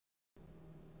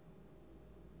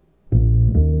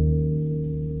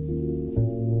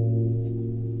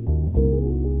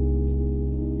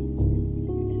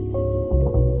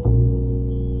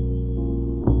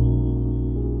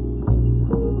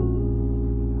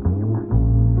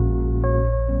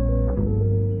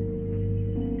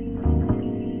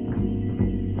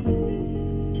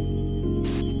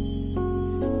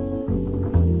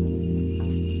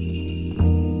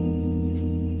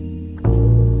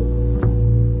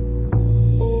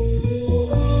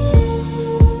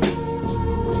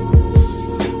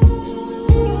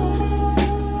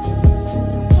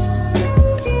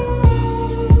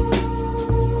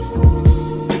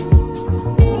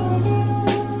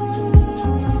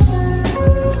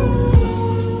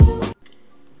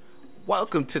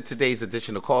Welcome to today's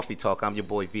edition of Coffee Talk. I'm your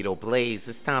boy Vito Blaze.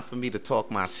 It's time for me to talk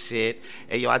my shit.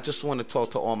 Hey, yo, I just want to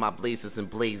talk to all my Blazers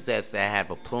and Blazettes that have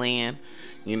a plan,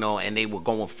 and they were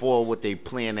going forward with their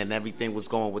plan and everything was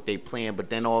going with their plan. But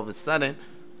then all of a sudden,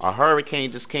 a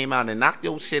hurricane just came out and knocked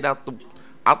your shit out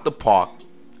the park.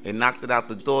 It knocked it out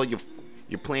the door. Your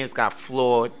plans got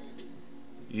flawed.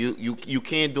 You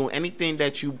can't do anything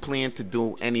that you plan to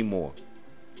do anymore.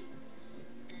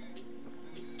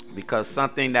 Because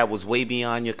something that was way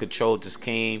beyond your control just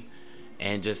came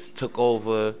and just took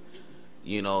over,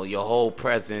 your whole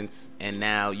presence, and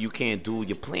now you can't do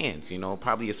your plans.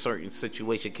 Probably a certain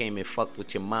situation came and fucked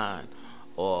with your mind,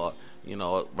 or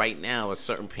right now a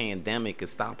certain pandemic is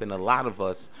stopping a lot of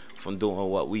us from doing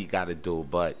what we got to do.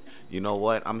 But you know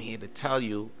what? I'm here to tell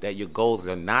you that your goals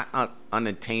are not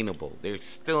unattainable.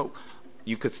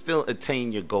 You could still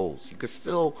attain your goals. You could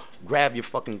still grab your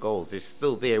fucking goals. They're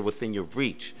still there within your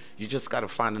reach. You just got to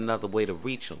find another way to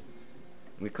reach them.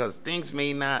 Because things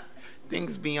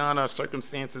beyond our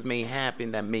circumstances may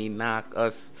happen that may knock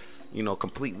us,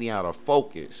 completely out of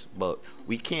focus. But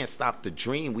we can't stop the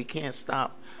dream. We can't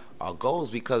stop our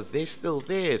goals because they're still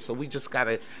there. So we just got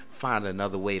to find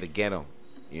another way to get them.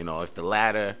 If the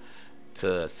ladder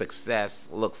to success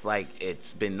looks like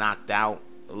it's been knocked out,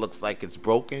 it looks like it's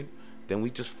broken, then we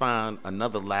just find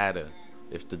another ladder.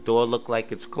 If the door look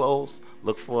like it's closed,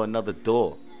 look for another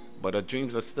door. But our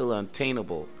dreams are still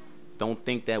unattainable. Don't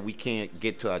think that we can't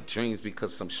get to our dreams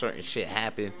because some certain shit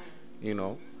happened,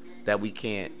 that we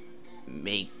can't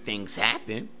make things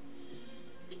happen.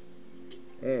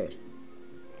 And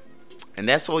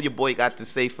that's all your boy got to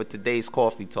say for today's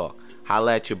Coffee Talk.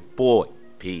 Holla at your boy.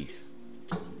 Peace.